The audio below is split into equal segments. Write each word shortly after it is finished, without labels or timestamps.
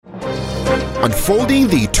unfolding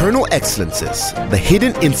the eternal excellences, the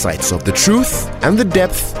hidden insights of the truth, and the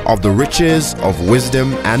depth of the riches of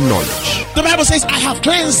wisdom and knowledge. The Bible says, I have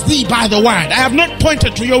cleansed thee by the word. I have not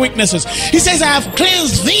pointed to your weaknesses. He says, I have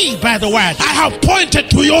cleansed thee by the word. I have pointed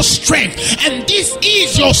to your strength. And this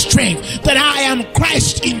is your strength, that I am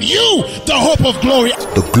Christ in you, the hope of glory.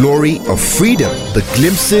 The glory of freedom, the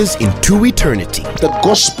glimpses into eternity. The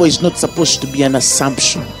gospel is not supposed to be an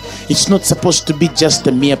assumption. It's not supposed to be just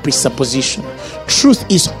a mere presupposition. Truth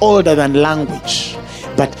is older than language,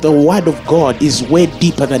 but the word of God is way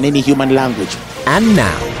deeper than any human language. And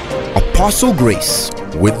now, Apostle Grace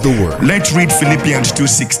with the word. Let's read Philippians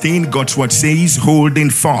 2:16. God's word says, holding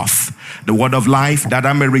forth the word of life, that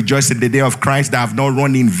I may rejoice in the day of Christ, that I have not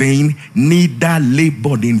run in vain, neither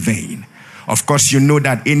labored in vain. Of course, you know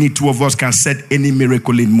that any two of us can set any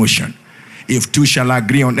miracle in motion. If two shall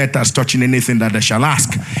agree on earth as touching anything that they shall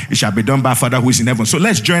ask, it shall be done by our Father who is in heaven. So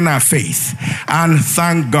let's join our faith and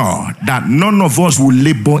thank God that none of us will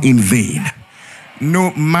labor in vain.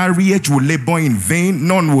 No marriage will labor in vain.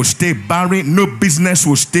 None will stay barren. No business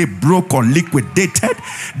will stay broke or liquidated.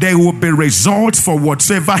 There will be results, for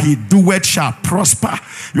whatsoever he doeth shall prosper.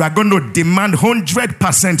 You are going to demand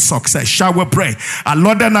 100% success. Shall we pray? Our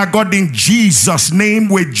Lord and our God, in Jesus' name,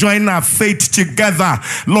 we join our faith together.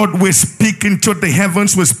 Lord, we speak into the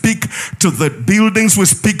heavens. We speak to the buildings. We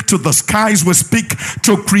speak to the skies. We speak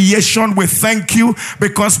to creation. We thank you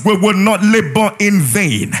because we will not labor in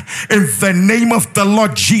vain. In the name of the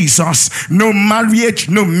Lord Jesus, no marriage,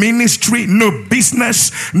 no ministry, no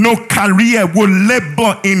business, no career will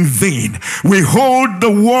labor in vain. We hold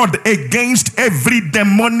the word against every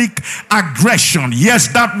demonic aggression. Yes,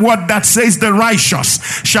 that word that says the righteous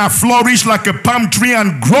shall flourish like a palm tree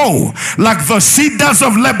and grow like the cedars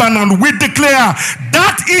of Lebanon. We declare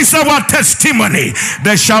that is our testimony.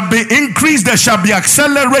 There shall be increase, there shall be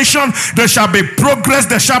acceleration, there shall be progress,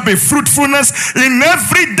 there shall be fruitfulness in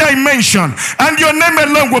every dimension, and your name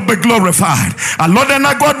alone will be glorified. Our Lord and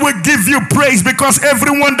our God will give you praise, because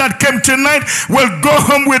everyone that came tonight will go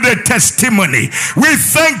home with a testimony. We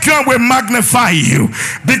thank you and we magnify you.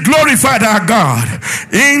 Be glorified, our God.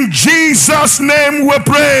 In Jesus' name we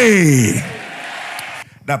pray.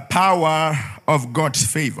 The power of God's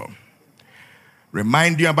favor.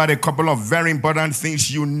 Remind you about a couple of very important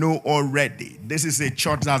things you know already. This is a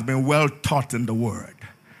church that has been well taught in the word.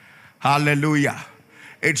 Hallelujah.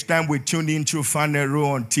 Each time we tune into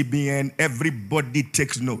Fanero on TBN, everybody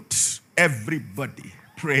takes notes. Everybody.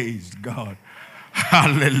 Praise God.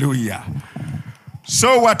 Hallelujah.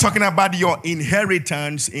 So we're talking about your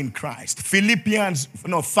inheritance in Christ. Philemon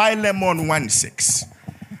 1:6.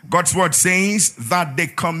 God's word says that the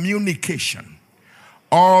communication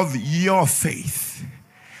of your faith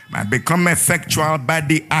might become effectual by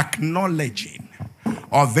the acknowledging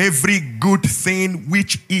of every good thing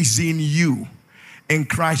which is in you in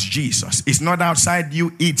Christ Jesus. It's not outside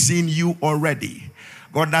you, it's in you already.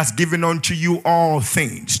 God has given unto you all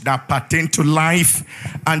things that pertain to life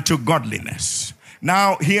and to godliness.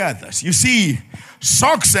 Now hear this. You see,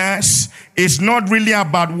 success is not really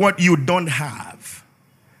about what you don't have.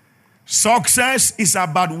 Success is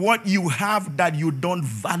about what you have that you don't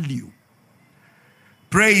value.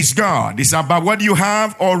 Praise God. It's about what you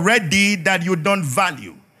have already that you don't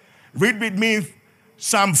value. Read with me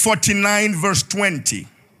Psalm 49 verse 20.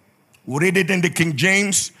 We'll read it in the King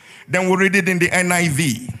James, then we'll read it in the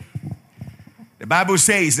NIV. The Bible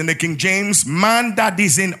says in the King James, man that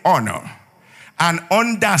is in honor and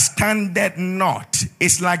understandeth not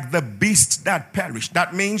is like the beasts that perish.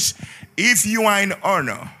 That means if you are in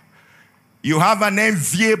honor, you have an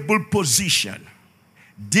enviable position,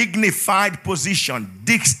 dignified position,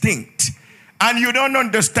 distinct, and you don't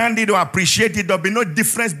understand it or appreciate it, there'll be no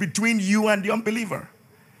difference between you and the unbeliever.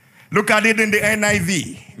 Look at it in the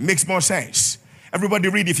NIV. It makes more sense. Everybody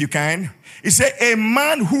read if you can. It says, a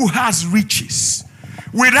man who has riches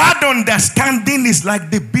without understanding is like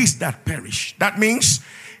the beast that perish. That means,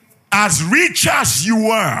 as rich as you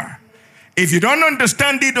are, if you don't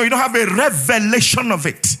understand it or you don't have a revelation of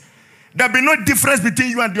it, there'll be no difference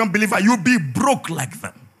between you and the unbeliever. You'll be broke like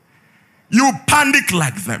them. You panic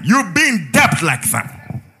like them. You'll be in debt like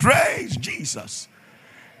them. Praise Jesus.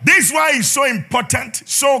 This is why it's so important,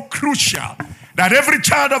 so crucial, that every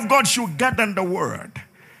child of God should get in the word.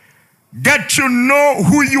 Get to know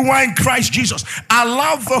who you are in Christ Jesus.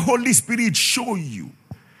 Allow the Holy Spirit show you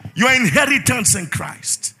your inheritance in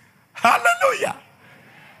Christ. Hallelujah.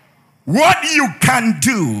 What you can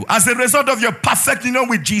do as a result of your perfect union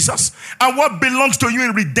with Jesus and what belongs to you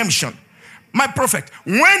in redemption. My prophet,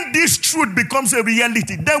 when this truth becomes a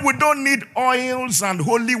reality, then we don't need oils and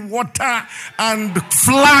holy water and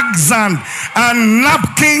flags and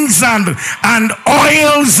napkins and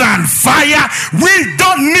oils and fire. We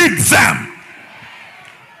don't need them.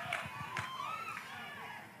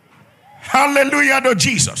 Hallelujah to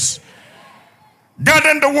Jesus. God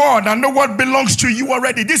and the word, and the word belongs to you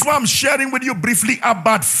already. This is what I'm sharing with you briefly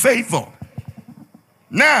about favor.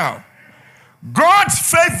 Now, God's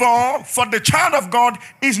favor for the child of God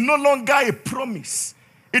is no longer a promise.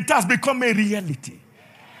 It has become a reality.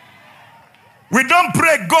 We don't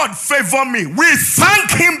pray, God favor me. We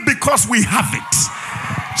thank him because we have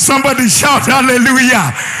it. Somebody shout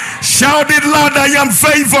hallelujah. Shout it loud, I am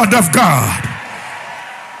favored of God.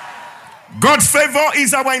 God's favor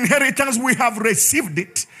is our inheritance. We have received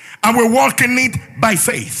it and we walk in it by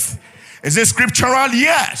faith. Is it scriptural?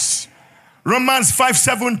 Yes. Romans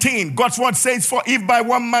 5:17, God's word says, for if by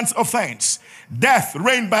one man's offense death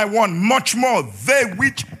reigned by one, much more they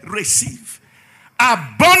which receive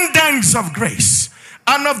abundance of grace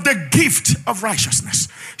and of the gift of righteousness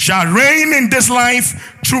shall reign in this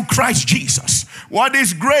life through Christ Jesus. What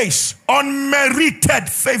is grace? Unmerited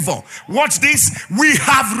favor. What's this? We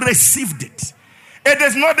have received it. It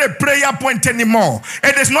is not a prayer point anymore.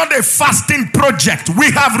 It is not a fasting project.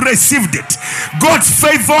 We have received it. God's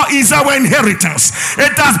favor is our inheritance.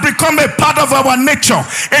 It has become a part of our nature.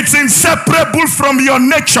 It's inseparable from your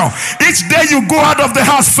nature. Each day you go out of the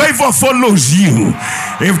house, favor follows you.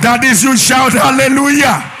 If that is you, shout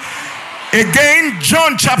hallelujah. Again,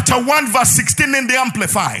 John chapter 1 verse 16 in the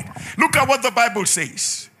Amplified. Look at what the Bible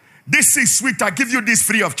says. This is sweet. I give you this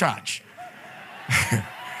free of charge.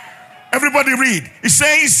 Everybody read. It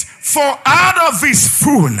says, for out of his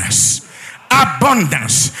fullness,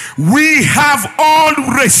 abundance, we have all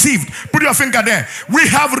received. Put your finger there. We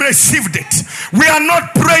have received it. We are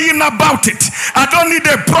not praying about it. I don't need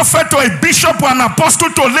a prophet or a bishop or an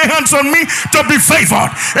apostle to lay hands on me to be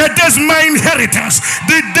favored. It is my inheritance.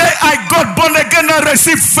 The day I got born again, I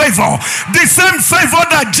received favor. The same favor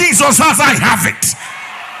that Jesus has, I have it.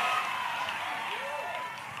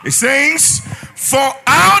 It says, for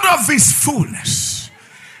out of his fullness,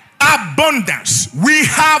 abundance, we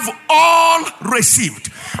have all received.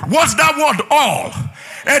 What's that word, all?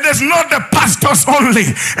 It is not the pastors only.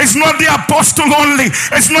 It's not the apostle only.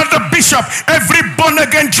 It's not the bishop. Every born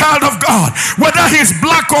again child of God, whether he's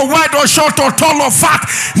black or white or short or tall or fat,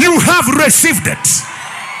 you have received it.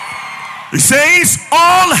 It says,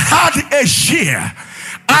 all had a share,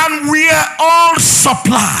 and we are all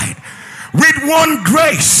supplied with one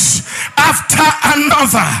grace after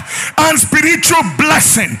another, and spiritual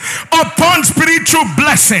blessing upon spiritual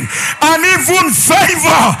blessing, and even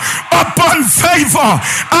favor upon favor,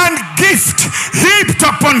 and gift heaped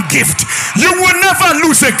upon gift. You will never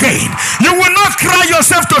lose again. You will not cry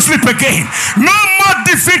yourself to sleep again. No more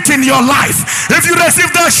defeat in your life. If you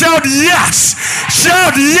receive that, shout yes.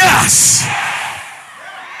 Shout yes.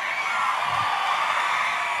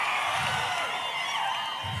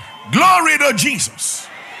 Glory to Jesus.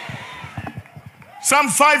 Psalm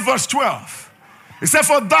 5 verse 12. It said,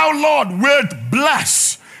 for thou, Lord, wilt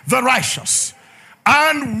bless the righteous,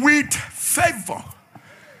 and with favor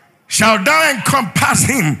shalt thou encompass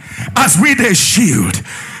him as with a shield.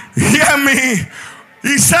 Hear me.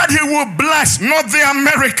 He said he will bless, not the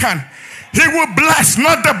American. He will bless,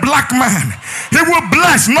 not the black man. He will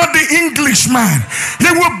bless, not the English man. He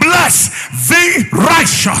will bless the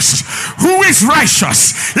righteous. Who is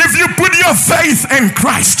righteous? If you put your faith in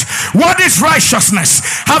Christ, what is righteousness?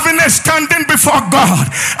 Having a standing before God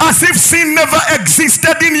as if sin never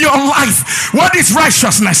existed in your life. What is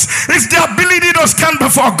righteousness? It's the ability to stand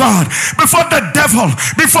before God, before the devil,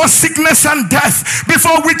 before sickness and death,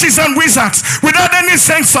 before witches and wizards, without any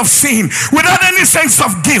sense of sin, without any sense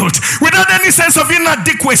of guilt, without any sense of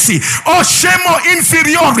inadequacy or shame or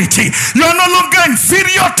inferiority. You are no longer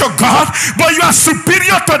inferior to God, but you are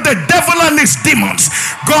superior to the devil and his demons.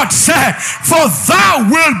 God said, for thou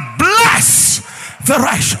wilt bless the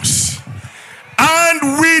righteous,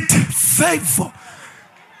 and with favor.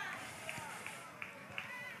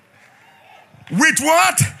 With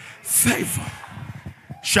what? Favor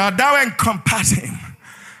shall thou encompass him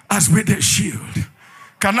as with a shield.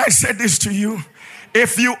 Can I say this to you?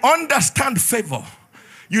 If you understand favor,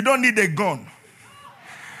 you don't need a gun.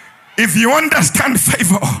 If you understand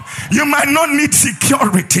favor, you might not need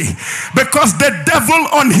security, because the devil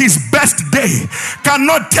on his best day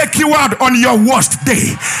cannot take you out on your worst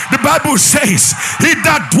day. The Bible says, he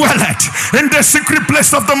that dwelleth in the secret place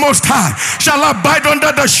of the Most High shall abide under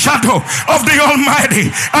the shadow of the Almighty.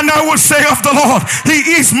 And I will say of the Lord,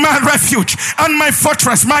 he is my refuge and my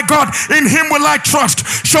fortress, my God, in him will I trust.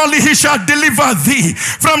 Surely he shall deliver thee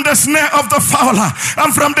from the snare of the fowler and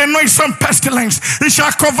from the noisome pestilence. He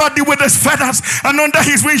shall cover thee with his feathers, and under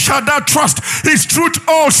his wings shalt thou trust. His truth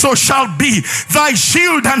also shall be thy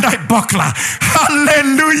shield and thy buckler.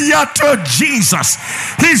 Hallelujah to Jesus.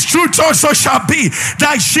 His truth also shall be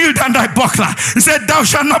thy shield and thy buckler. He said, thou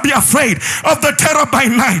shalt not be afraid of the terror by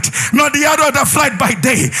night, nor the arrow that flieth by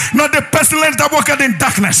day, nor the pestilence that walketh in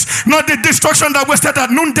darkness, nor the destruction that wasteth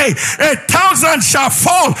at noonday. 1,000 shall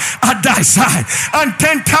fall at thy side, and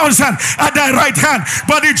 10,000 at thy right hand,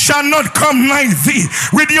 but it shall not come nigh thee.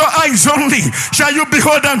 With your eyes only shall you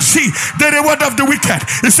behold and see the reward of the wicked.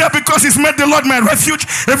 He said, because he's made the Lord my refuge,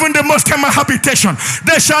 even the Most High my habitation.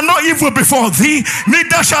 There shall no evil befall thee,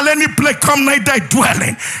 neither shall any plague come nigh thy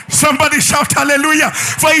dwelling. Somebody shout hallelujah.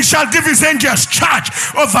 For he shall give his angels charge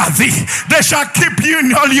over thee. They shall keep you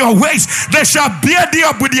in all your ways. They shall bear thee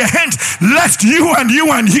up with their hands, lest you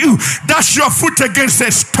dash your foot against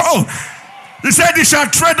a stone. He said, he shall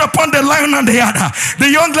tread upon the lion and the adder,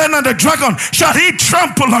 the young lion and the dragon shall he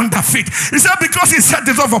trample under feet. He said, because he set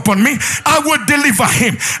his love upon me, I will deliver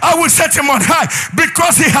him. I will set him on high,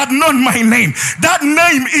 because he had known my name. That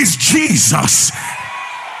name is Jesus.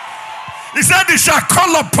 He said, he shall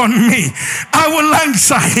call upon me. I will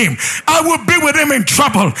answer him. I will be with him in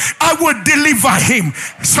trouble. I will deliver him.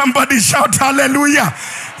 Somebody shout hallelujah.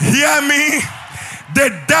 Hear me. The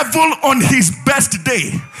devil on his best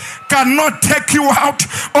day cannot take you out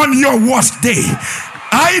on your worst day.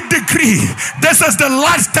 I decree, this is the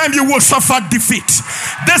last time you will suffer defeat.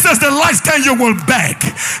 This is the last time you will beg.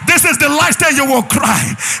 This is the last time you will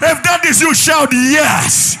cry. If that is you, shout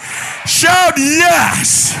yes. Shout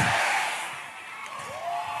yes.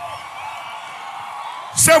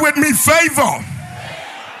 Say with me, favor.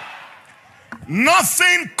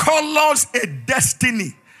 Nothing colors a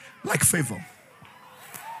destiny like favor.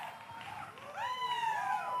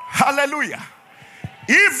 Hallelujah.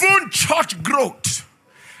 Even church growth,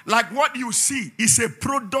 like what you see, is a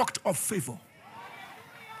product of favor.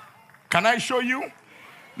 Can I show you?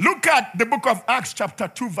 Look at the book of Acts chapter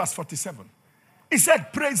 2 verse 47. It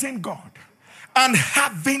said, praising God and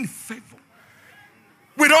having favor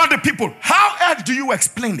with all the people. How else do you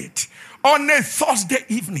explain it? On a Thursday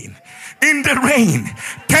evening, in the rain,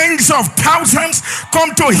 tens of thousands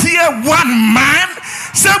come to hear one man.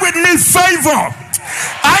 Say with me, favor.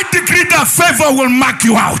 I decree that favor will mark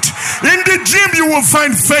you out. In the gym, you will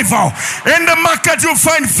find favor. In the market, you'll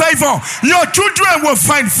find favor. Your children will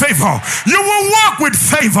find favor. You will walk with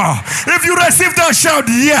favor. If you receive that, shout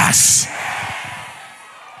yes.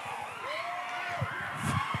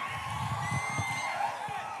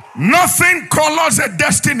 Nothing colors a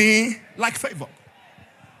destiny like favor.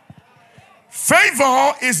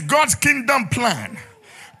 Favor is God's kingdom plan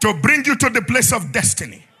to bring you to the place of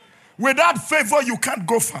destiny. Without favor, you can't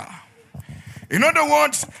go far. In other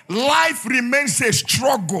words, life remains a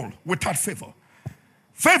struggle without favor.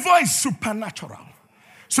 Favor is supernatural.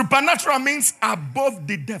 Supernatural means above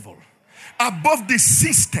the devil, above the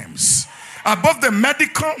systems, above the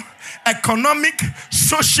medical, economic,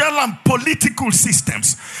 social, and political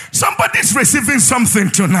systems. Somebody's receiving something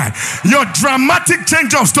tonight. Your dramatic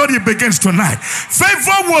change of story begins tonight.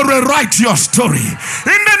 Favor will rewrite your story.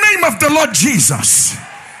 In the name of the Lord Jesus.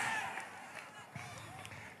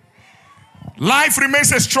 Life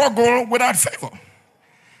remains a struggle without favor.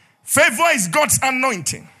 Favor is God's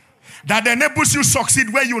anointing that enables you to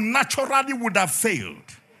succeed where you naturally would have failed.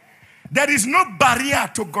 There is no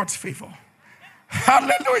barrier to God's favor.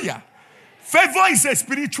 Hallelujah. Favor is a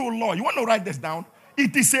spiritual law. You want to write this down?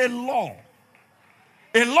 It is a law.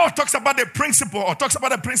 A law talks about a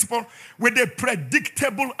principle with a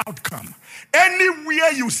predictable outcome.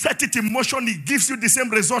 Anywhere you set it in motion, it gives you the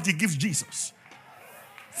same result it gives Jesus.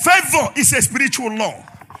 Favor is a spiritual law.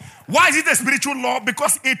 Why is it a spiritual law?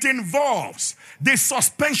 Because it involves the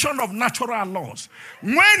suspension of natural laws.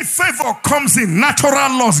 When favor comes in,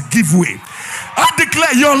 natural laws give way. I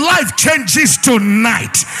declare your life changes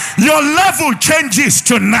tonight. Your level changes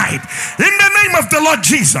tonight. In the name of the Lord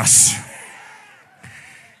Jesus.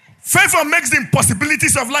 Favor makes the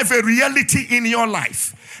impossibilities of life a reality in your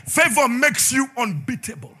life. Favor makes you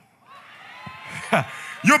unbeatable.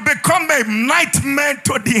 You become a nightmare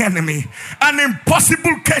to the enemy, an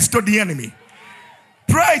impossible case to the enemy.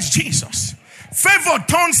 Praise Jesus. Favor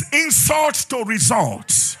turns insults to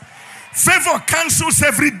results. Favor cancels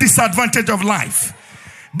every disadvantage of life.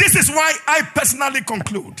 This is why I personally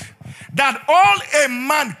conclude that all a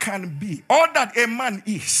man can be, all that a man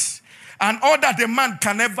is, and all that a man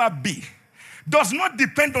can ever be does not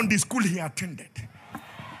depend on the school he attended.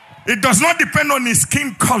 It does not depend on his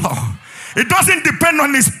skin color. It doesn't depend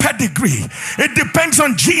on his pedigree. It depends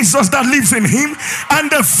on Jesus that lives in him and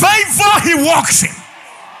the favor he walks in.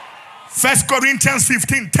 1 Corinthians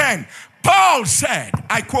 15:10. Paul said,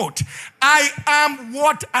 I quote, I am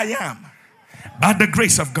what I am by the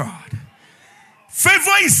grace of God.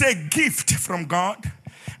 Favor is a gift from God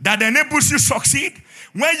that enables you to succeed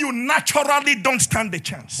when you naturally don't stand a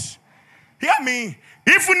chance. Hear me.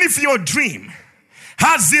 Even if your dream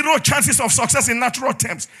has zero chances of success in natural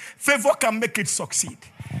terms, favor can make it succeed.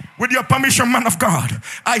 With your permission, man of God,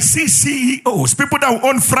 I see CEOs, people that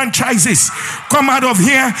own franchises, come out of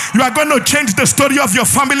here. You are going to change the story of your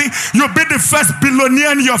family. You'll be the first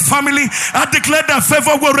billionaire in your family. I declare that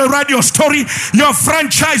favor will rewrite your story. Your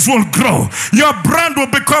franchise will grow. Your brand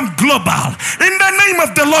will become global. In the name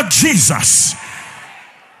of the Lord Jesus.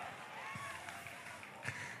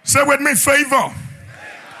 Say with me, favor.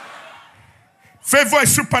 Favor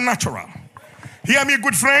is supernatural. Hear me,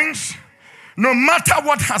 good friends. No matter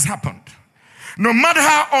what has happened, no matter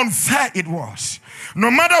how unfair it was,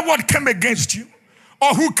 no matter what came against you or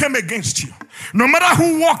who came against you, no matter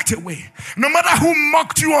who walked away, no matter who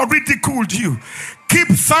mocked you or ridiculed you, keep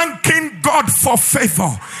thanking God for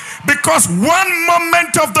favor. Because one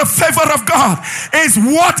moment of the favor of God is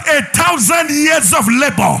worth 1,000 years of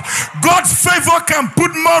labor. God's favor can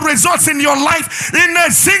put more results in your life in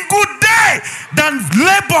a single day than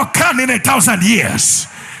labor can in 1,000 years.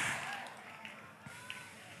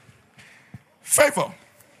 Favor.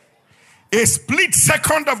 A split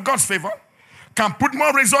second of God's favor can put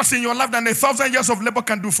more results in your life than 1,000 years of labor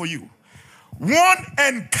can do for you. One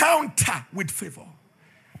encounter with favor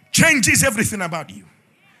changes everything about you.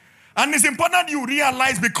 And it's important you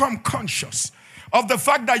realize, become conscious of the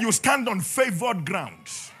fact that you stand on favored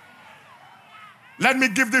grounds. Let me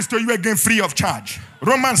give this to you again free of charge.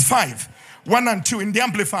 Romans 5:1-2 in the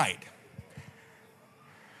Amplified.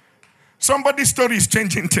 Somebody's story is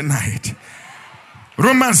changing tonight.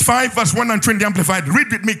 Romans 5:1-2 in the Amplified. Read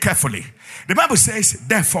with me carefully. The Bible says,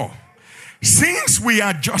 therefore, since we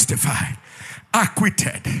are justified,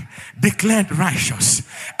 acquitted, declared righteous,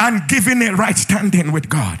 and given a right standing with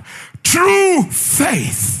God, true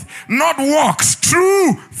faith, not works,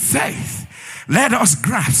 true faith, let us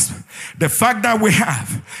grasp the fact that we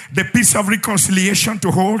have the peace of reconciliation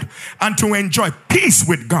to hold and to enjoy peace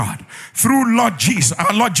with God through Lord Jesus,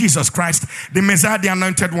 our Lord Jesus Christ, the Messiah, the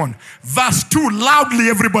anointed one. Verse 2, loudly,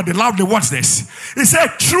 everybody, loudly, watch this. He said,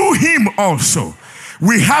 through him also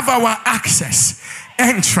we have our access,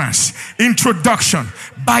 entrance, introduction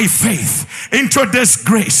by faith into this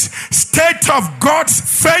grace, state of God's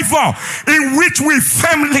favor in which we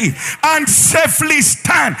firmly and safely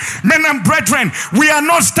stand. Men and brethren, we are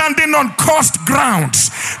not standing on cursed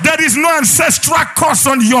grounds. There is no ancestral curse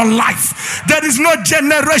on your life. There is no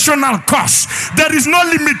generational curse. There is no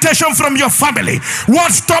limitation from your family.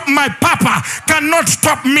 What stopped my papa cannot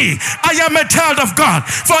stop me. I am a child of God.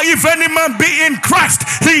 For if any man be in Christ,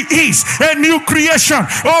 he is a new creation.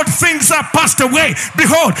 All things are passed away.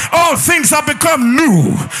 Behold, all things have become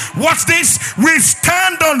new. Watch this. We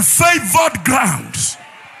stand on favored grounds.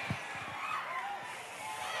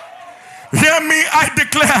 Hear me, I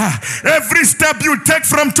declare, every step you take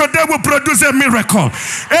from today will produce a miracle.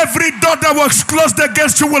 Every door that was closed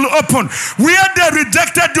against you will open. Where they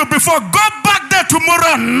rejected you before, go back there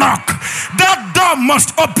tomorrow and knock. That door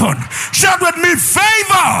must open. Shout with me,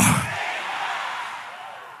 favor.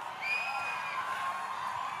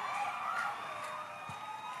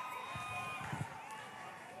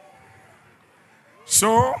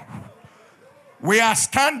 So, we are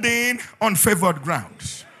standing on favored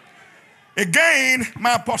grounds. Again,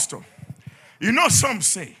 my apostle, you know, some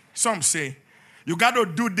say, you got to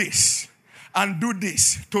do this and do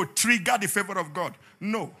this to trigger the favor of God.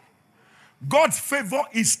 No. God's favor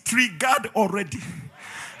is triggered already.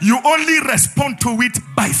 You only respond to it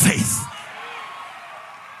by faith.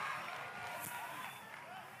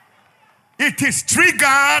 It is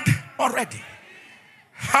triggered already.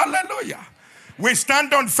 Hallelujah. We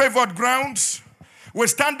stand on favored grounds. We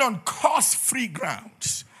stand on curse-free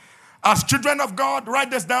grounds. As children of God, write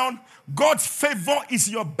this down. God's favor is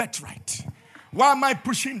your birthright. Why am I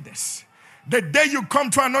pushing this? The day you come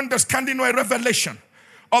to an understanding or a revelation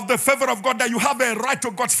of the favor of God, that you have a right to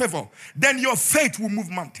God's favor, then your faith will move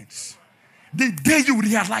mountains. The day you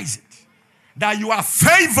realize it. that you are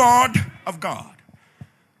favored of God.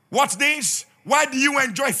 What's this? Why do you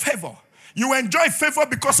enjoy favor? You enjoy favor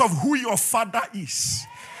because of who your Father is.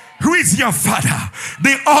 Who is your Father?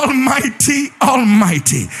 The Almighty,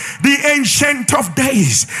 the Ancient of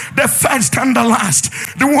Days, the first and the last,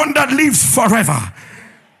 the one that lives forever.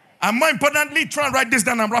 And more importantly, try and write this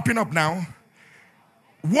down. I'm wrapping up now.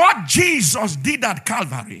 What Jesus did at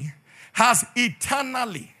Calvary has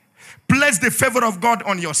eternally placed the favor of God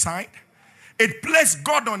on your side. It placed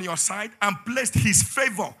God on your side and placed his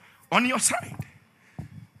favor on your side.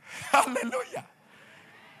 Hallelujah.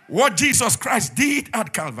 What Jesus Christ did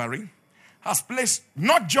at Calvary has placed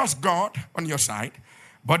not just God on your side,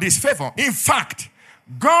 but his favor. In fact,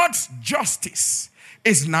 God's justice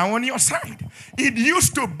is now on your side. It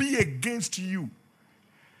used to be against you.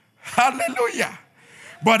 Hallelujah.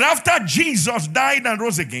 But after Jesus died and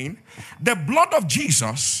rose again, the blood of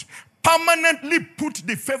Jesus permanently put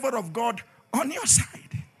the favor of God on your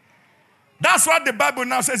side. That's what the Bible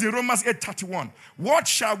now says in Romans 8:31. What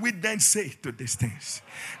shall we then say to these things?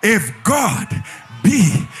 If God be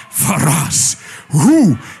for us,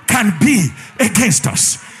 who can be against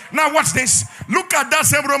us? Now watch this. Look at that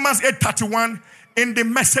same Romans 8:31 in the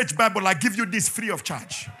Message Bible. I give you this free of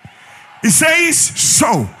charge. It says,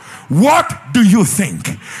 so what do you think?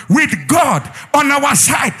 With God on our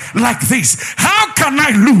side like this, how can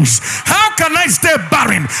I lose? How can I stay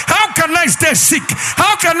barren? How can I stay sick?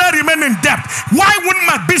 How can I remain in debt? Why wouldn't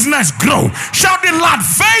my business grow? Shout the Lord,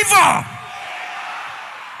 favor.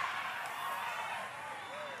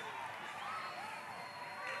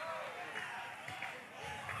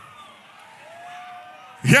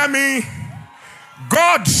 Hear me?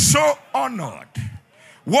 God so honored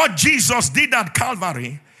what Jesus did at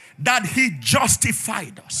Calvary that he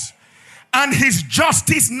justified us. And his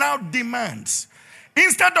justice now demands,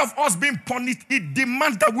 instead of us being punished, it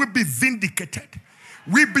demands that we be vindicated,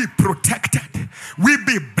 we be protected, we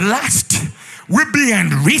be blessed, we be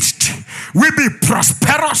enriched, we be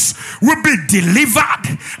prosperous, we be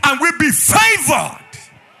delivered, and we be favored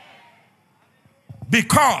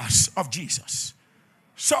because of Jesus.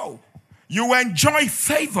 So, you enjoy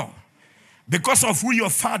favor because of who your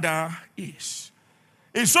Father is.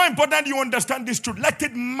 It's so important you understand this truth. Let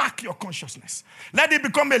it mark your consciousness. Let it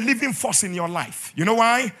become a living force in your life. You know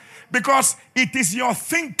why? Because it is your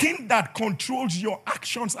thinking that controls your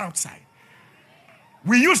actions outside.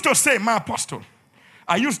 We used to say, my apostle,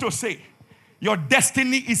 I used to say, your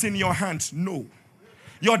destiny is in your hands. No.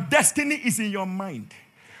 Your destiny is in your mind.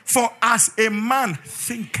 For as a man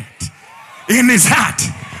thinketh in his heart,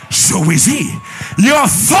 so is he. Your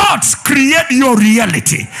thoughts create your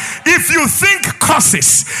reality. If you think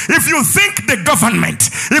causes, if you think the government,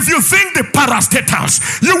 if you think the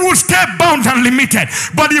parastatals, you will stay bound and limited.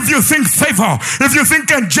 But if you think favor, if you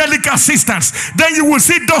think angelic assistance, then you will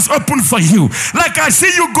see doors open for you. Like I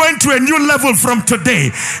see you going to a new level from today.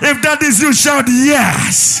 If that is you, shout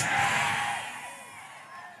yes.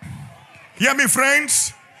 Hear me,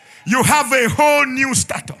 friends. You have a whole new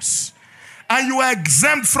status. And you are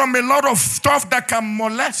exempt from a lot of stuff that can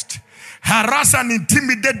molest, harass, and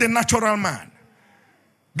intimidate the natural man.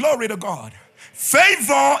 Glory to God.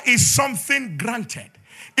 Favor is something granted.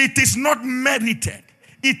 It is not merited.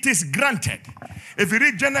 It is granted. If you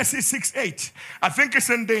read Genesis 6:8, I think it's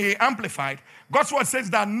in the Amplified, God's word says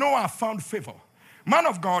that Noah found favor. Man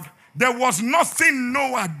of God, there was nothing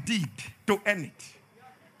Noah did to earn it.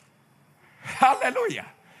 Hallelujah.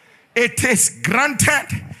 It is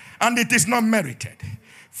granted. And it is not merited.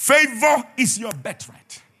 Favor is your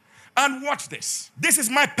birthright. And watch this. This is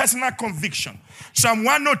my personal conviction. Psalm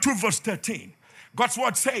 102 verse 13. God's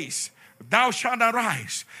word says, thou shalt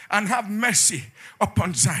arise and have mercy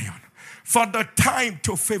upon Zion, for the time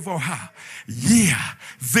to favor her. Yeah,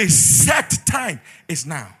 the set time is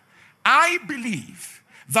now. I believe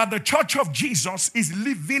that the church of Jesus is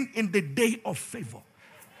living in the day of favor.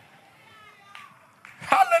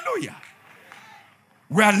 Hallelujah.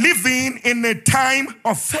 We are living in a time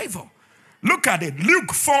of favor. Look at it. Luke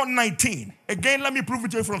 4:19. Again, let me prove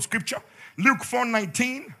it to you from scripture. Luke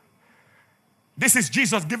 4:19. This is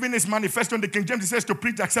Jesus giving his manifesto in the King James. He says to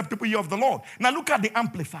preach the acceptable year of the Lord. Now look at the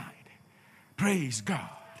Amplified. Praise God.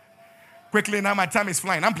 Quickly, now my time is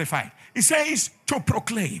flying. Amplified. It says to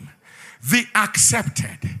proclaim the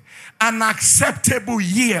accepted and acceptable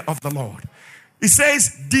year of the Lord. It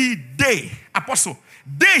says the day. Apostle.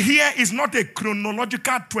 Day here is not a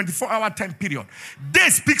chronological 24-hour time period. Day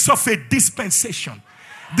speaks of a dispensation.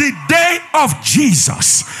 The day of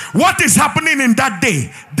Jesus. What is happening in that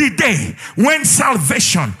day? The day when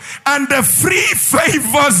salvation and the free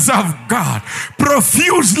favors of God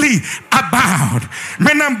profusely abound.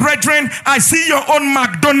 Men and brethren, I see your own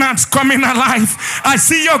McDonald's coming alive. I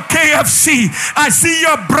see your KFC. I see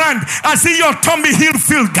your brand. I see your Tommy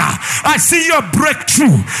Hilfiger. I see your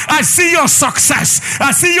breakthrough. I see your success.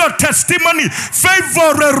 I see your testimony.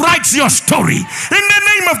 Favor rewrites your story. In the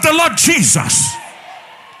name of the Lord Jesus.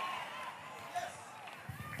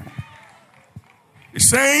 It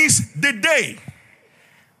says the day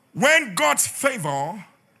when God's favor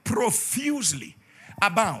profusely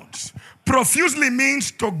abounds. Profusely means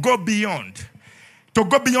to go beyond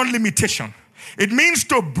limitation. It means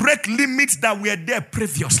to break limits that were there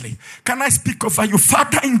previously. Can I speak over you?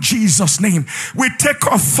 Father, in Jesus' name, we take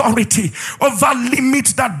authority over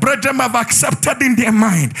limits that brethren have accepted in their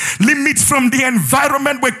mind. Limits from the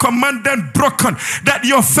environment, we command them broken. That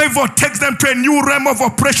your favor takes them to a new realm of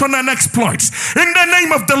operation and exploits. In the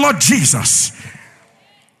name of the Lord Jesus.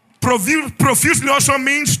 Profusely also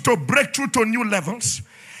means to break through to new levels.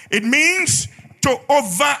 It means to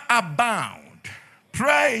overabound.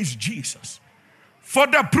 Praise Jesus. For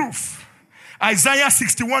the proof, Isaiah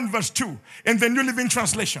 61 verse 2 in the New Living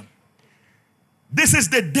Translation. This is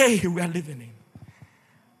the day we are living in.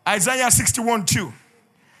 Isaiah 61 2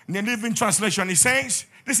 in the New Living Translation, he says,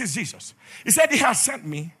 this is Jesus. He said, he has sent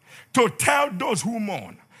me to tell those who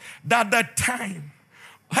mourn that the time,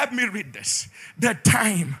 help me read this, the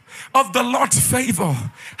time of the Lord's favor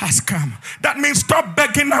has come. That means stop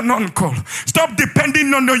begging an uncle. Stop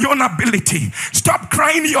depending on your own ability. Stop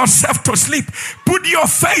crying yourself to sleep. Put your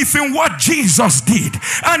faith in what Jesus did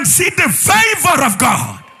and see the favor of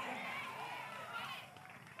God.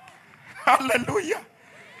 Hallelujah.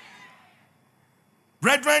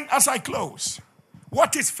 Brethren, as I close,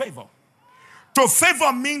 what is favor? To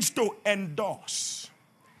favor means to endorse.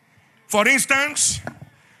 For instance,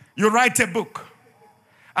 you write a book,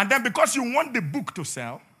 and then because you want the book to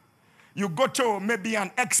sell, you go to maybe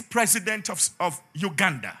an ex-president of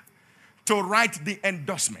Uganda to write the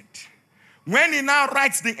endorsement. When he now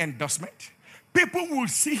writes the endorsement, people will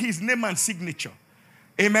see his name and signature.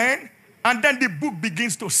 Amen? And then the book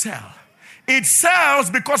begins to sell. It sells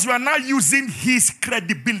because you are now using his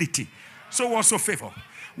credibility. So also favor.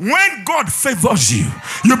 When God favors you,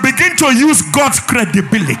 you begin to use God's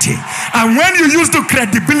credibility. And when you use the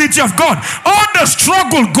credibility of God, all the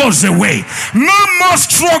struggle goes away. No more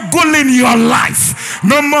struggle in your life.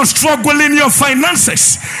 No more struggle in your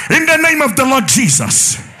finances. In the name of the Lord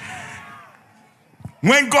Jesus.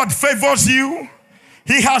 When God favors you,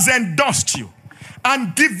 he has endorsed you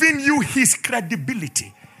and given you his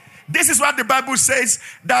credibility. This is what the Bible says,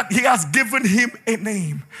 that he has given him a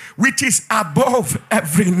name which is above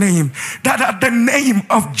every name. That at the name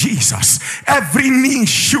of Jesus, every knee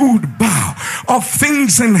should bow, of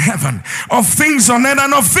things in heaven, of things on earth,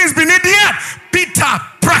 and of things beneath the earth. Peter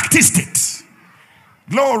practiced it.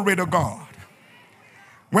 Glory to God.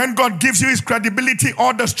 When God gives you his credibility,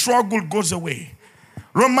 all the struggle goes away.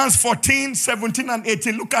 Romans 14, 17, and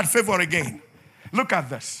 18. Look at favor again. Look at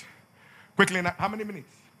this. Quickly now. How many minutes?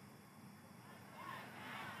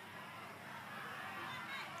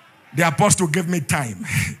 The apostle gave me time.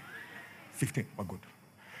 15. We're good.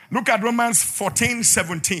 Look at Romans 14,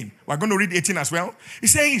 17. We're going to read 18 as well. It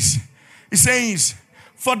says,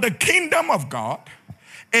 for the kingdom of God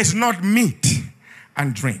is not meat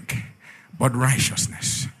and drink, but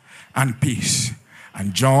righteousness and peace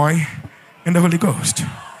and joy in the Holy Ghost.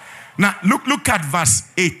 Now, look at verse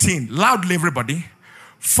 18. Loudly, everybody.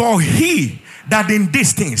 For he that in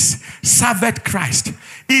these things serveth Christ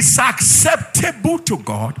is acceptable to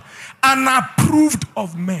God and approved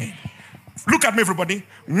of men. Look at me, everybody.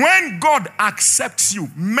 When God accepts you,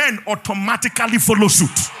 men automatically follow suit.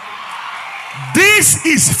 This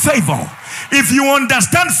is favor. If you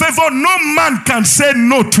understand favor, no man can say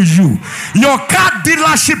no to you. Your car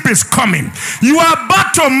dealership is coming. You are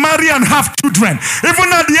about to marry and have children,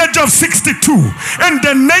 even at the age of 62. In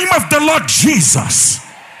the name of the Lord Jesus.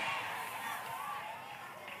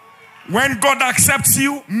 When God accepts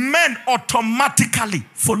you, men automatically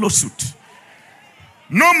follow suit.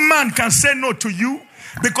 No man can say no to you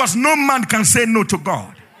because no man can say no to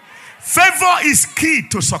God. Favor is key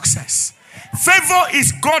to success. Favor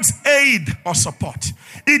is God's aid or support.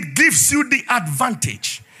 It gives you the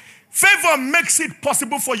advantage. Favor makes it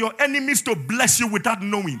possible for your enemies to bless you without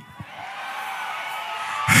knowing.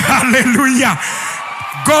 Hallelujah.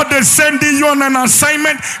 God is sending you on an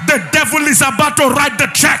assignment. The devil is about to write the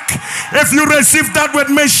check. If you receive that with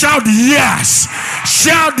me, shout yes.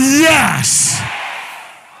 Shout yes.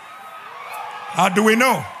 How do we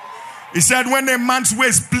know? He said, when a man's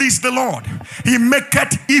ways please the Lord, he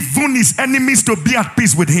maketh even his enemies to be at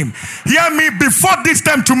peace with him. Hear me, before this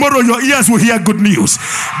time tomorrow, your ears will hear good news.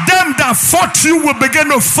 Them that fought you will begin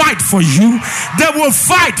to fight for you. They will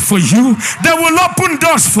fight for you. They will open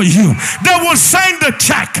doors for you. They will sign the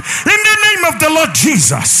check. In the name of the Lord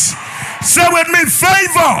Jesus. Say with me,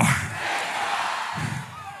 favor.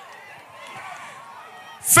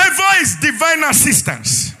 Favor is divine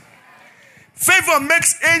assistance. Favor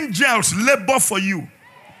makes angels labor for you,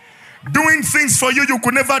 doing things for you you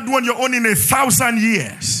could never do on your own in 1,000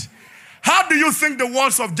 years. How do you think the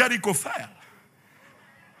walls of Jericho fell?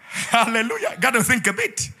 Hallelujah. Got to think a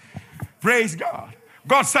bit. Praise God.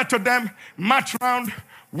 God said to them, march round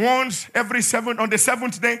once every 7, on the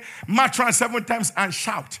 7th day, march round 7 times and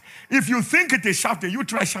shout. If you think it is shouting, you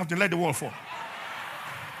try shouting, let the wall fall.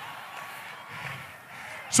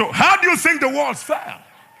 So how do you think the walls fell?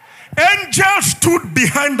 Angels stood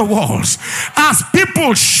behind the walls. As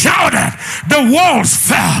people shouted, the walls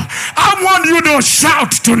fell. I want you to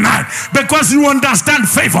shout tonight because you understand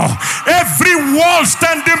favor. Every wall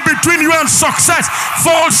standing between you and success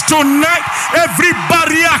falls tonight. Every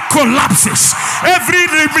barrier collapses. Every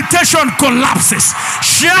limitation collapses.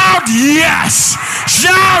 Shout yes.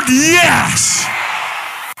 Shout yes.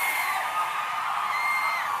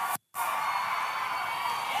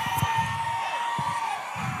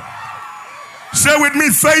 Say with me,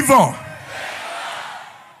 favor.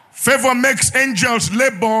 Favor makes angels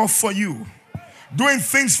labor for you, doing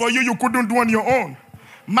things for you you couldn't do on your own.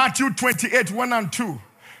 Matthew 28, 1 and 2.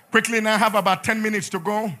 Quickly, now I have about 10 minutes to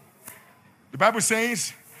go. The Bible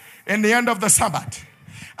says, in the end of the Sabbath,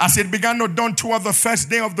 as it began to dawn toward the first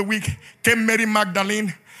day of the week, came Mary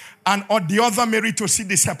Magdalene and the other Mary to see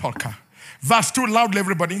the sepulchre. Verse 2, loudly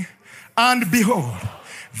everybody. And behold,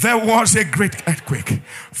 there was a great earthquake,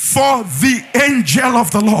 for the angel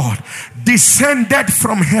of the Lord descended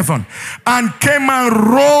from heaven and came and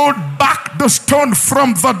rolled back the stone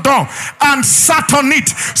from the door and sat on it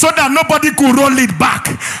so that nobody could roll it back.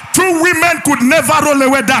 2 women could never roll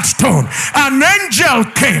away that stone. An angel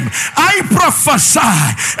came. I prophesy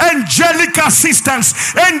angelic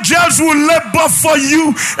assistance. Angels will labor for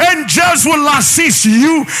you. Angels will assist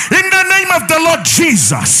you in the name of the Lord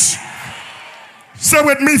Jesus. Say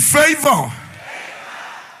with me, favor.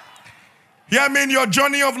 Hear me, in your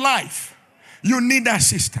journey of life, you need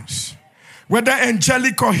assistance. Whether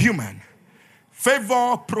angelic or human,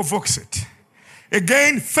 favor provokes it.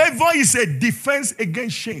 Again, favor is a defense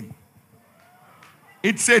against shame.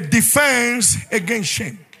 It's a defense against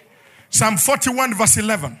shame. Psalm 41 verse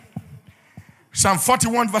 11. Psalm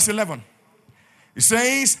 41 verse 11. It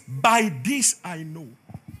says, by this I know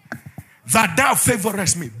that thou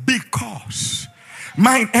favorest me, because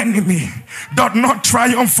mine enemy doth not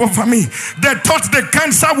triumph over me. They thought the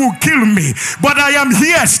cancer will kill me, but I am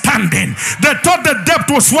here standing. They thought the debt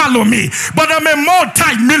will swallow me, but I'm a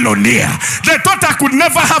multi-millionaire. They thought I could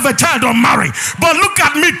never have a child or marry, but look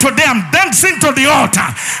at me today. I'm dancing to the altar.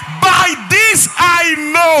 By this I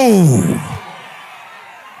know.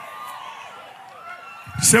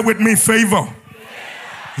 Say with me, favor.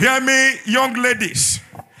 Hear me, young ladies.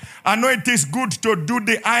 I know it is good to do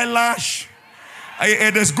the eyelash.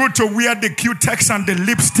 It is good to wear the Q-tex and the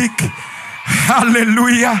lipstick.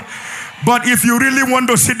 Hallelujah. But if you really want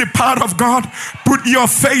to see the power of God, put your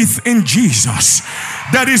faith in Jesus.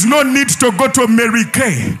 There is no need to go to Mary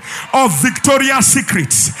Kay or Victoria's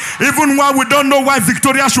Secrets. Even while we don't know why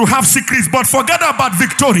Victoria should have secrets, but forget about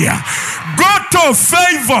Victoria. Go to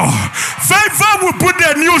favor. Favor will put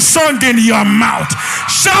a new song in your mouth.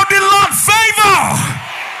 Shout the Lord, favor.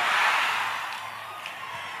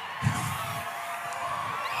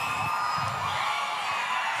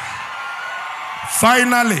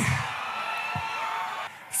 Finally,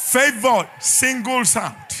 favor singles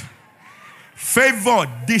out. Favor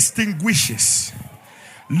distinguishes.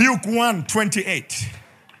 Luke 1:28.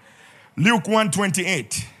 Luke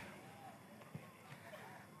 1:28.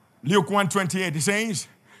 Luke 1:28. It says,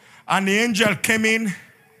 and the angel came in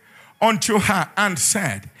unto her and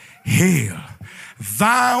said, hail,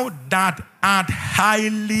 thou that art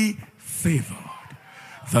highly favored.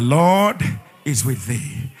 The Lord is with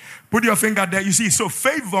thee. Put your finger there. You see, so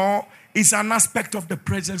favor is an aspect of the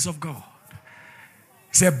presence of God.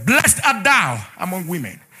 Say, blessed art thou among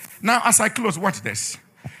women. Now, as I close, watch this.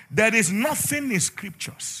 There is nothing in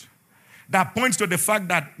scriptures that points to the fact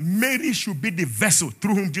that Mary should be the vessel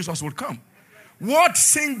through whom Jesus will come. What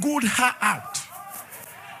singled her out?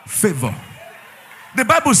 Favor. The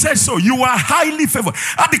Bible says so. You are highly favored.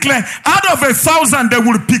 I declare, out of 1,000, they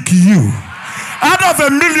will pick you. Out of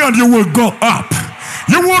 1,000,000, you will go up.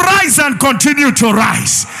 You will rise and continue to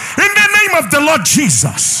rise. In the name of the Lord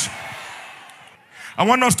Jesus. I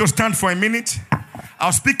want us to stand for a minute.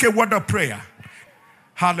 I'll speak a word of prayer.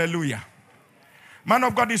 Hallelujah. Man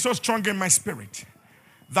of God is so strong in my spirit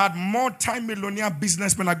that multi-millionaire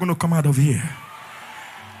businessmen are going to come out of here.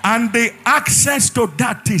 And the access to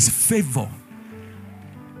that is favor.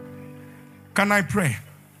 Can I pray?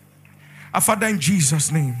 Our Father, in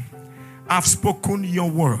Jesus' name, I've spoken your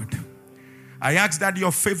word. I ask that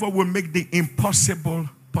your favor will make the impossible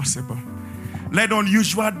possible. Let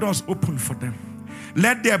unusual doors open for them.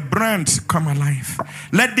 Let their brands come alive.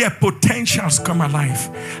 Let their potentials come alive.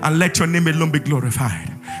 And let your name alone be glorified.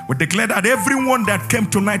 We declare that everyone that came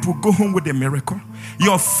tonight will go home with a miracle.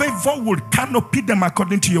 Your favor will canopy them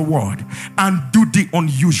according to your word and do the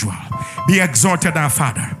unusual. Be exalted, our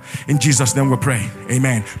Father. In Jesus' name we pray.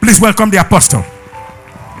 Amen. Please welcome the apostle.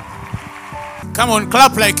 Come on,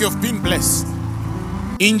 clap like you've been blessed.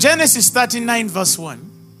 In Genesis 39 verse 1,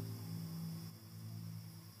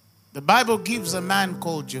 the Bible gives a man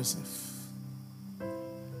called Joseph.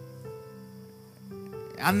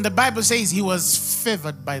 And the Bible says he was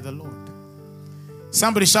favored by the Lord.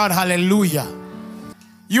 Somebody shout hallelujah.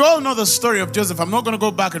 You all know the story of Joseph. I'm not going to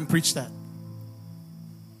go back and preach that.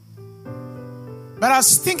 But I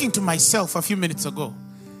was thinking to myself a few minutes ago,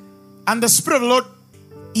 and the Spirit of the Lord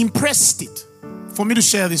impressed it for me to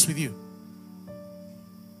share this with you.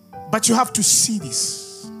 But you have to see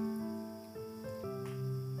this.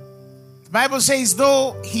 The Bible says,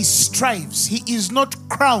 though he strives, he is not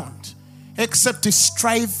crowned except to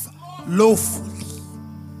strive lawfully.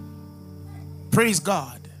 Praise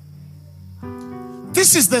God.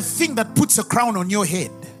 This is the thing that puts a crown on your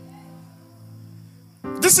head.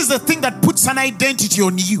 This is the thing that puts an identity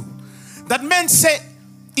on you. That men say,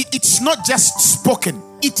 it's not just spoken,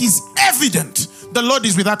 it is evident the Lord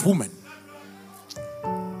is with that woman.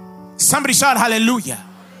 Somebody shout hallelujah.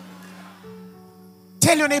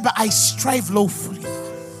 Tell your neighbor, I strive lawfully.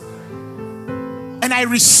 And I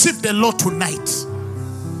receive the law tonight.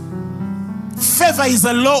 Favor is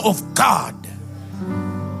the law of God.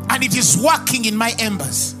 And it is working in my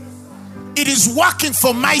embers. It is working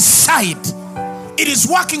for my side. It is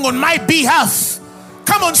working on my behalf.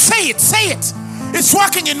 Come on, say it, say it. It's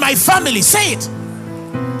working in my family, say it.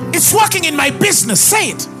 It's working in my business, say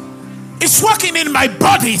it. It's working in my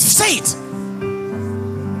body, say it.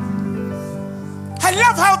 I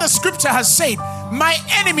love how the scripture has said, my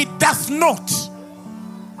enemy doth not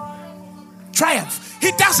triumph.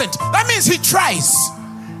 He doesn't. That means he tries.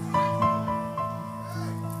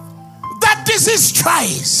 That disease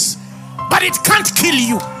tries, but it can't kill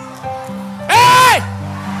you. Hey!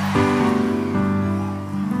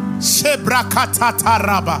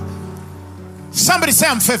 Somebody say,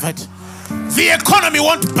 I'm favored. The economy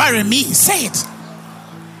won't bury me. Say it.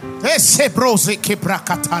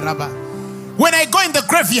 When I go in the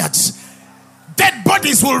graveyards, dead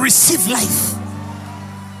bodies will receive life.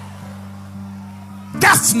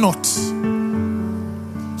 That's not.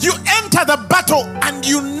 You enter the battle and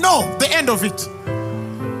you know the end of it.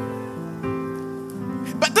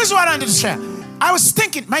 But this is what I wanted to share. I was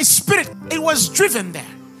thinking, my spirit, it was driven there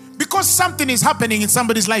because something is happening in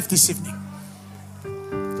somebody's life this evening.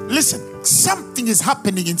 Listen, something is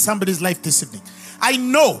happening in somebody's life this evening. I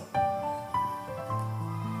know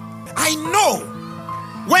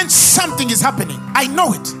when something is happening. I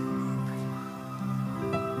know it.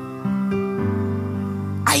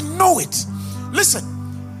 I know it. Listen,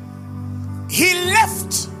 he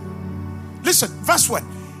left. Listen, verse 1.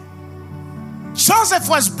 Joseph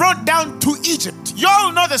was brought down to Egypt. You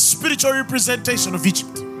all know the spiritual representation of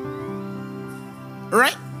Egypt,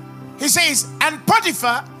 right? He says, and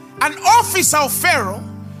Potiphar, an officer of Pharaoh,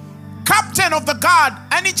 captain of the guard,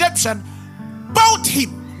 an Egyptian, bought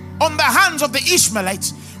him on the hands of the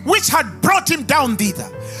Ishmaelites, which had brought him down thither.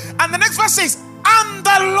 And the next verse says, and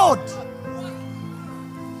the Lord.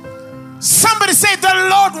 Somebody say, the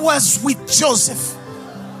Lord was with Joseph.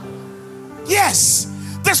 Yes.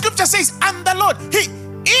 The scripture says, and the Lord.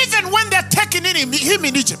 Even when they're taking him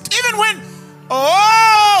in Egypt, even when,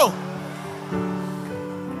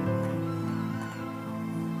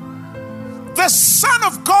 the Son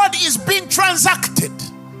of God is being transacted,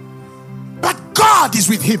 but God is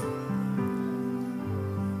with him.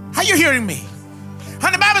 Are you hearing me?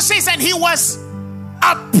 And the Bible says, and he was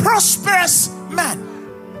a prosperous man.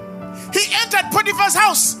 He entered Potiphar's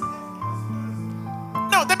house.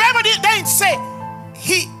 No, the Bible didn't say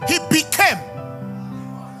he became.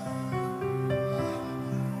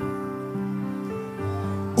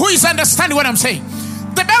 Who is understanding what I'm saying?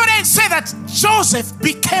 The Bible didn't say that Joseph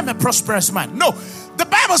became a prosperous man. No, the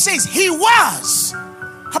Bible says he was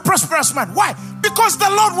A prosperous man. Why? Because the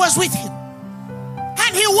Lord was with him.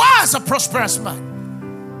 And he was a prosperous man.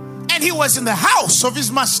 And he was in the house of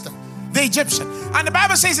his master, the Egyptian. And the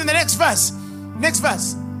Bible says in the next verse,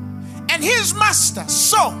 and his master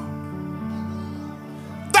saw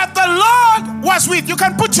that the Lord was with. You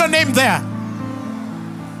can put your name there.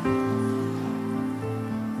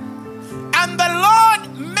 And the Lord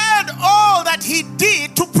made all that he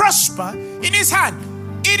did to prosper in his hand.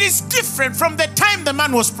 It is different from the time the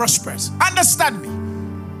man was prosperous. Understand me.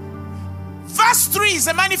 Verse 3 is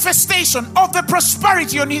a manifestation of the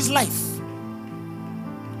prosperity on his life.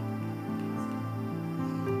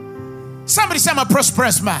 Somebody say, I'm a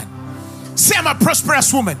prosperous man. Say, I'm a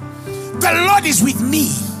prosperous woman. The Lord is with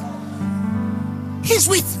me. He's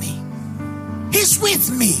with me. He's with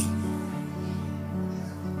me.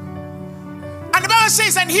 And the Bible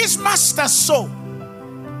says, and his master saw.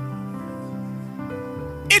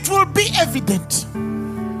 It will be evident.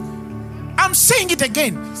 I'm saying it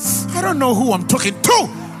again. I don't know who I'm talking to.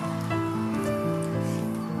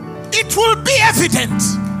 It will be evident.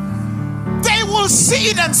 They will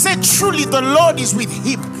see it and say, truly the Lord is with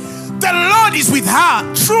him. The Lord is with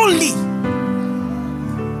her. Truly.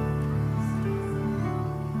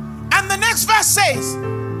 And the next verse says,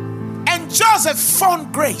 and Joseph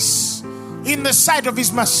found grace in the sight of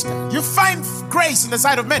his master. You find grace in the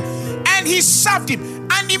sight of men. And he served him.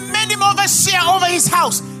 And he made him overseer over his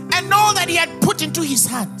house and all that he had put into his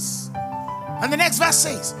hands. And the next verse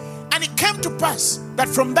says, and it came to pass that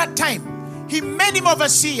from that time he made him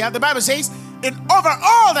overseer, the Bible says, in over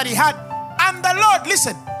all that he had. And the Lord,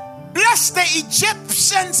 listen, blessed the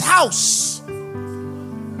Egyptian's house.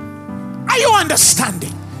 Are you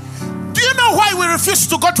understanding? Do you know why we refuse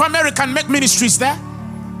to go to America and make ministries there?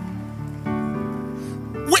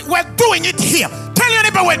 We're doing it here. Tell your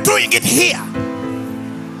neighbor, we're doing it here.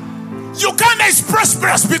 Uganda is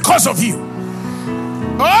prosperous because of you.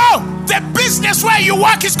 Oh, the business where you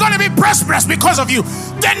work is going to be prosperous because of you.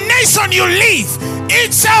 The nation you live,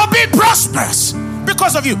 it shall be prosperous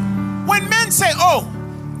because of you. When men say, oh,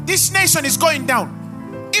 this nation is going down,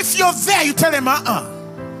 if you're there, you tell them, not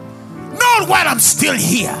while I'm still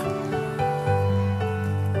here.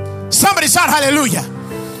 Somebody shout hallelujah.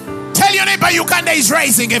 Tell your neighbor, Uganda is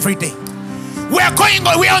rising every day. We're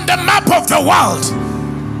on the map of the world.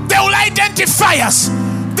 They will identify us.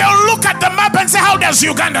 They will look at the map and say, how does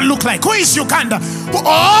Uganda look like? Who is Uganda?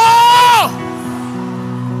 Oh!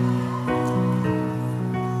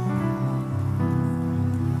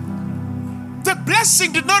 The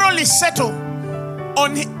blessing did not only settle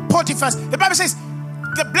on Potiphar's. The Bible says,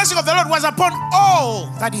 the blessing of the Lord was upon all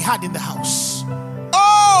that he had in the house.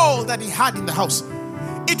 All that he had in the house.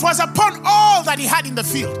 It was upon all that he had in the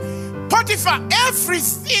field. Potiphar,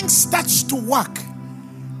 everything starts to work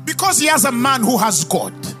because he has a man who has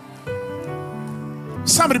God.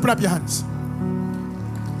 Somebody put up your hands.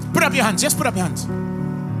 Put up your hands. Just put up your hands.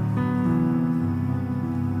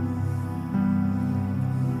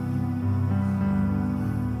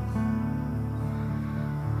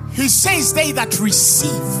 He says, they that receive.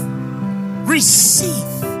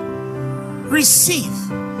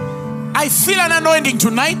 I feel an anointing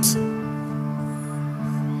tonight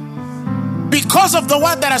because of the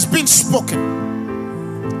word that has been spoken.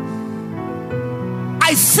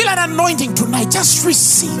 I feel an anointing tonight. Just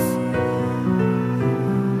receive.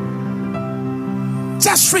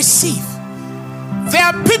 Just receive. There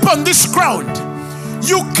are people on this ground.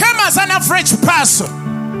 You came as an average person,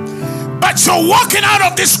 but you're walking out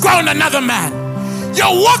of this ground another man.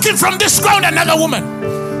 You're walking from this ground another woman.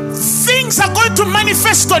 Things are going to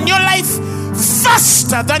manifest on your life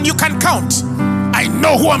faster than you can count. I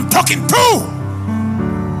know who I'm talking to.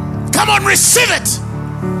 Come on, receive it.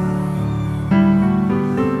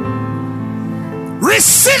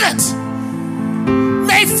 Receive it.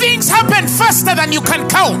 May things happen faster than you can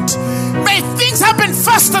count. May things happen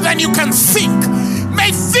faster than you can think.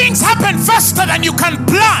 May things happen faster than you can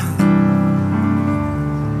plan.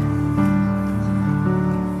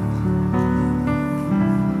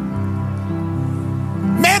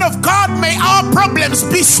 Men of God, may our problems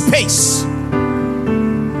be space.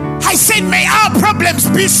 I said, may our problems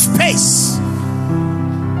be space.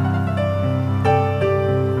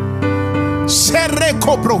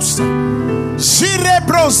 Sherekobrosa,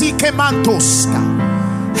 Shirebrosi kemantoska,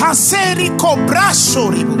 Haseri kobraso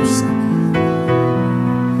ribusa.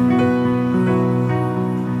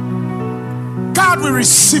 God will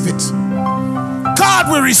receive it. God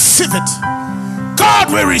will receive it.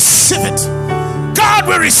 God will receive it. God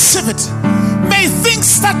will receive it. May things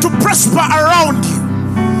start to prosper around you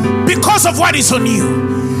because of what is on you.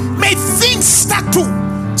 May things start to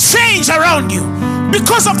change around you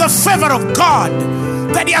because of the favor of God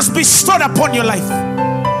that He has bestowed upon your life.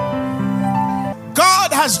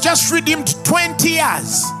 God has just redeemed 20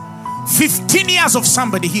 years, 15 years of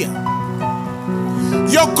somebody here.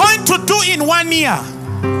 You're going to do in 1 year.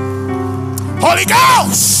 Holy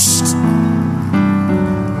Ghost,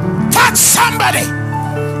 touch somebody.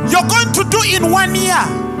 You're going to do in 1 year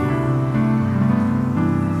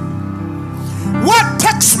what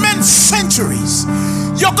takes men centuries.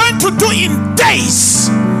 You're going to do in days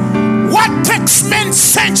what takes men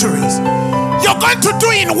centuries. You're going to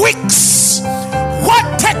do in weeks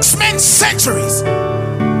what takes men centuries.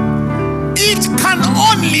 It can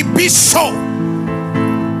only be so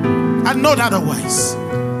and not otherwise.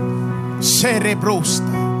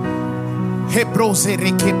 Cerebrosta Hebrose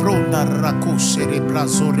rekebronda rako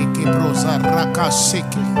cerebrazo rekebroza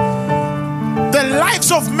rakaseke. The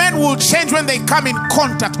lives of men will change when they come in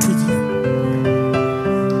contact with you.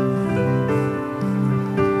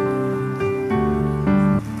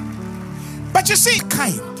 But you see,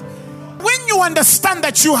 when you understand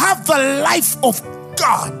that you have the life of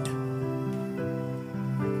God,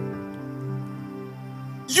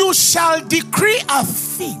 you shall decree a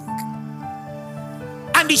thing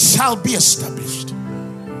and it shall be established.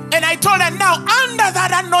 And I told her, now under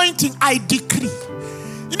that anointing I decree.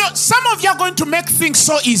 You know, some of you are going to make things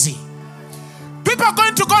so easy. People are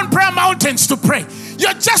going to go on prayer mountains to pray.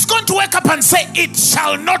 You're just going to wake up and say, it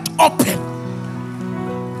shall not open.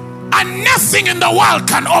 And nothing in the world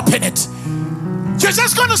can open it. You're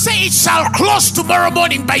just going to say it shall close tomorrow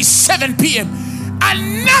morning by 7 p.m.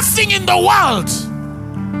 And nothing in the world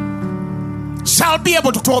shall be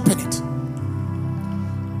able to open it.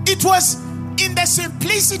 It was in the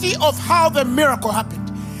simplicity of how the miracle happened.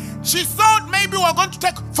 She thought maybe we're going to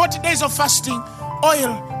take 40 days of fasting,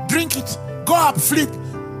 oil, drink it, go up, flip,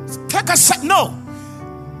 take a set. No.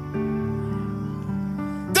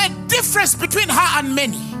 The difference between her and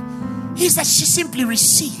many is that she simply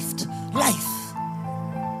received life.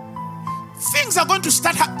 Things are going to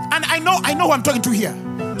start and I know who I'm talking to here.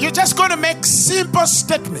 You're just going to make simple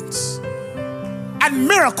statements and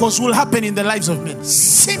miracles will happen in the lives of men.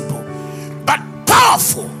 Simple but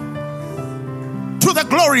powerful, to the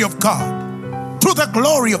glory of God. To the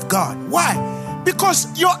glory of God. Why? Because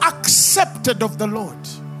you're accepted of the Lord.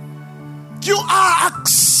 You are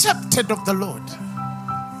accepted of the Lord.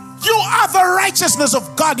 You are the righteousness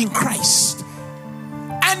of God in Christ.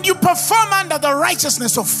 And you perform under the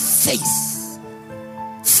righteousness of faith.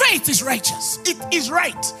 Faith is righteous. It is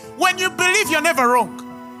right. When you believe, you're never wrong.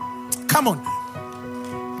 Come on.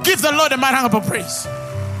 Give the Lord a mighty hand of praise.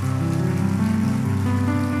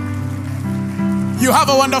 You have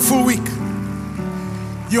a wonderful week.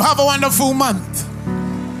 You have a wonderful month.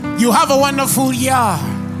 You have a wonderful year.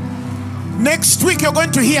 Next week you're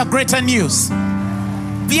going to hear greater news.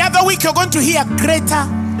 The other week you're going to hear greater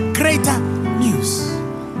news.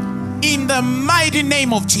 In the mighty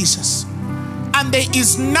name of Jesus. And there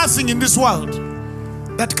is nothing in this world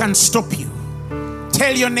that can stop you.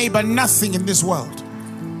 Tell your neighbor, nothing in this world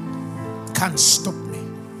can stop me.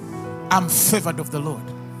 I'm favored of the Lord.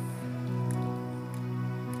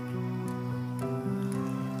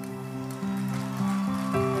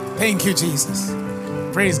 Thank you, Jesus.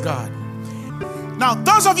 Praise God. Now,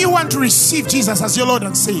 those of you who want to receive Jesus as your Lord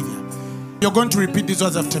and Savior, you're going to repeat these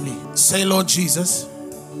words after me. Say, Lord Jesus,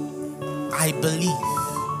 I believe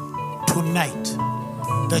tonight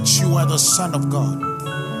that you are the Son of God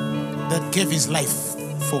that gave his life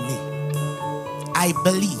for me. I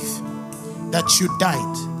believe that you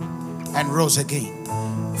died and rose again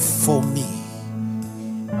for me.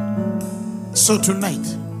 So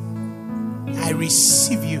tonight, I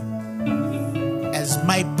receive you as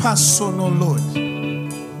my personal Lord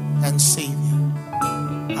and Savior.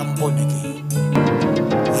 I'm born again.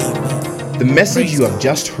 Amen. The message you have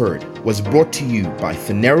just heard was brought to you by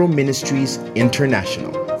Phaneroo Ministries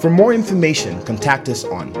International. For more information, contact us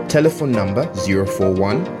on telephone number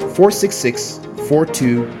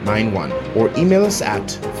 041-466-4291 or email us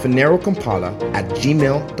at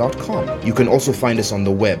phanerokampala@gmail.com. You can also find us on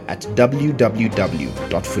the web at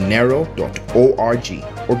www.phaneroo.org.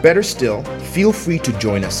 Or better still, feel free to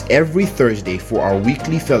join us every Thursday for our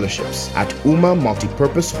weekly fellowships at UMA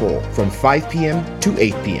Multipurpose Hall from 5 p.m. to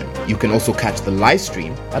 8 p.m. You can also catch the live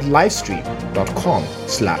stream at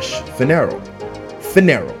livestream.com/Phaneroo.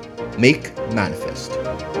 Phaneroo, make manifest.